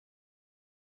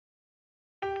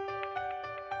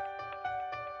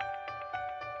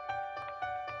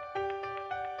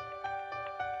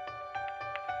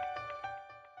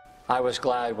I was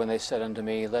glad when they said unto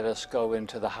me, let us go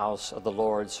into the house of the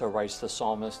Lord, so writes the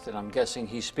psalmist, and I'm guessing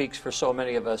he speaks for so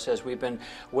many of us as we've been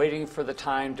waiting for the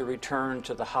time to return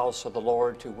to the house of the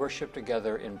Lord to worship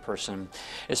together in person.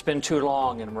 It's been too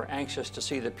long, and we're anxious to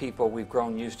see the people we've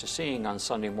grown used to seeing on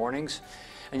Sunday mornings.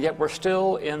 And yet we're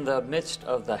still in the midst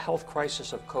of the health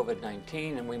crisis of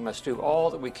COVID-19, and we must do all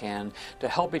that we can to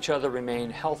help each other remain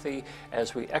healthy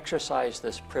as we exercise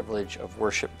this privilege of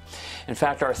worship. In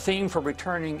fact, our theme for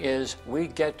returning is we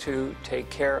get to take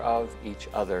care of each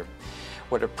other.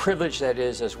 What a privilege that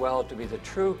is as well to be the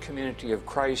true community of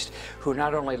Christ who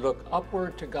not only look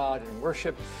upward to God in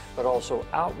worship, but also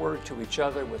outward to each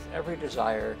other with every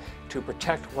desire to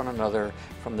protect one another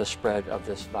from the spread of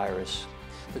this virus.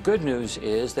 The good news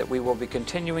is that we will be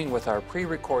continuing with our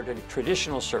pre-recorded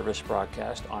traditional service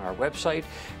broadcast on our website,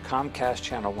 Comcast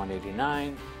Channel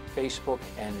 189, Facebook,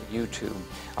 and YouTube.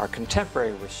 Our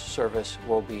contemporary service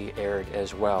will be aired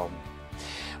as well.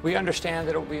 We understand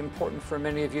that it will be important for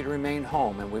many of you to remain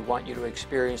home, and we want you to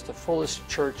experience the fullest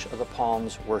Church of the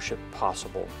Palms worship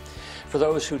possible. For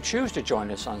those who choose to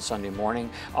join us on Sunday morning,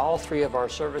 all three of our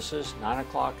services, 9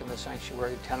 o'clock in the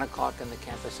sanctuary, 10 o'clock in the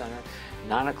campus center,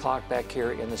 9 o'clock back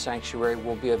here in the sanctuary,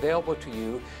 will be available to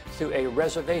you through a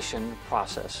reservation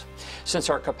process. Since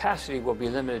our capacity will be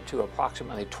limited to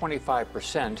approximately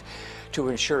 25% to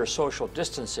ensure social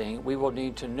distancing, we will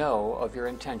need to know of your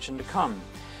intention to come.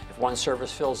 If one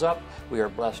service fills up, we are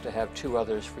blessed to have 2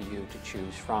 others for you to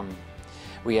choose from.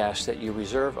 We ask that you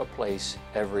reserve a place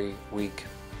every week.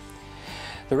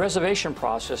 The reservation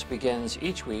process begins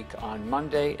each week on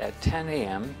Monday at 10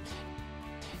 a.m.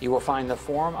 You will find the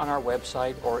form on our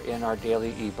website or in our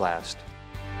daily e-blast.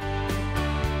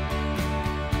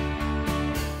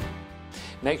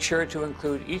 Make sure to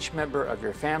include each member of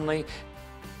your family,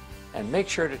 and make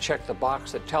sure to check the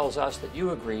box that tells us that you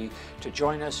agree to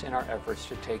join us in our efforts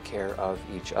to take care of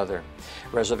each other.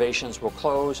 Reservations will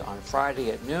close on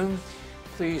Friday at noon.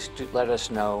 Please let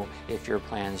us know if your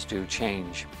plans do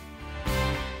change.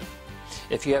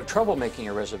 If you have trouble making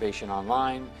a reservation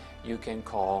online, you can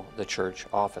call the church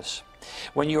office.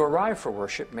 When you arrive for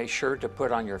worship, make sure to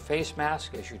put on your face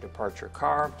mask as you depart your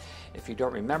car. If you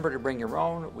don't remember to bring your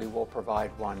own, we will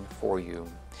provide one for you.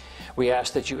 We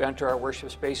ask that you enter our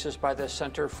worship spaces by the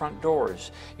center front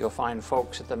doors. You'll find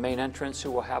folks at the main entrance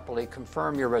who will happily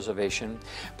confirm your reservation.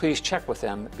 Please check with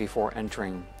them before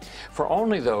entering. For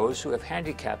only those who have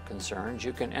handicap concerns,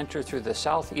 you can enter through the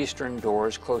southeastern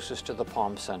doors closest to the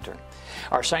Palm Center.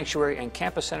 Our sanctuary and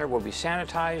campus center will be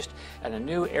sanitized, and a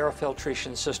new air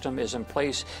filtration system is in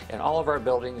place in all of our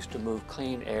buildings to move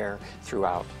clean air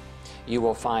throughout. You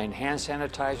will find hand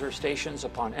sanitizer stations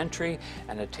upon entry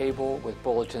and a table with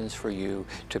bulletins for you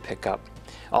to pick up.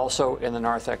 Also in the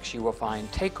narthex, you will find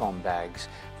take-home bags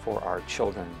for our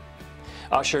children.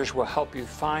 Ushers will help you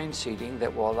find seating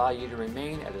that will allow you to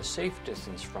remain at a safe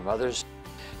distance from others.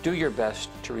 Do your best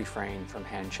to refrain from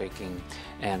handshaking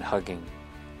and hugging.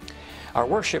 Our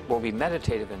worship will be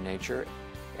meditative in nature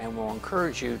and will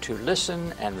encourage you to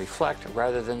listen and reflect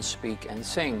rather than speak and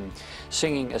sing.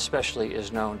 Singing especially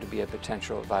is known to be a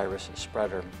potential virus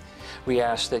spreader. We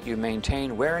ask that you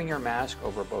maintain wearing your mask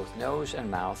over both nose and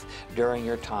mouth during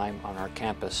your time on our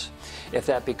campus. If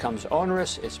that becomes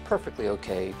onerous, it's perfectly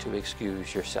okay to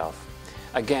excuse yourself.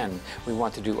 Again, we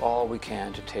want to do all we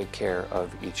can to take care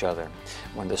of each other.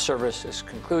 When the service is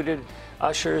concluded,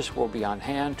 ushers will be on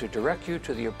hand to direct you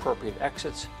to the appropriate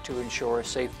exits to ensure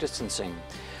safe distancing.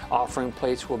 Offering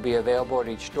plates will be available at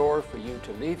each door for you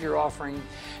to leave your offering,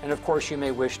 and of course you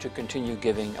may wish to continue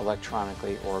giving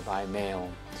electronically or by mail.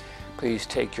 Please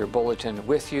take your bulletin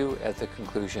with you at the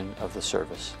conclusion of the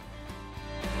service.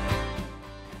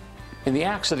 In the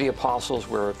Acts of the Apostles,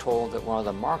 we're told that one of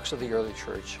the marks of the early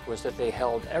church was that they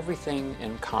held everything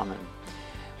in common.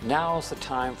 Now's the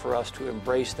time for us to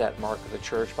embrace that mark of the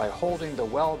church by holding the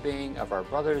well-being of our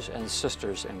brothers and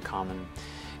sisters in common.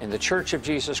 In the Church of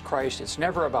Jesus Christ, it's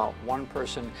never about one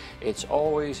person, it's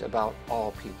always about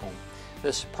all people.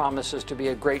 This promises to be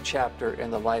a great chapter in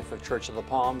the life of Church of the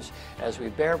Palms as we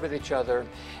bear with each other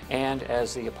and,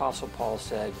 as the Apostle Paul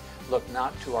said, look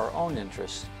not to our own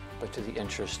interests, but to the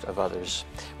interest of others.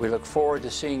 We look forward to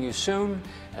seeing you soon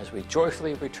as we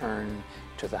joyfully return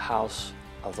to the house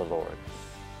of the Lord.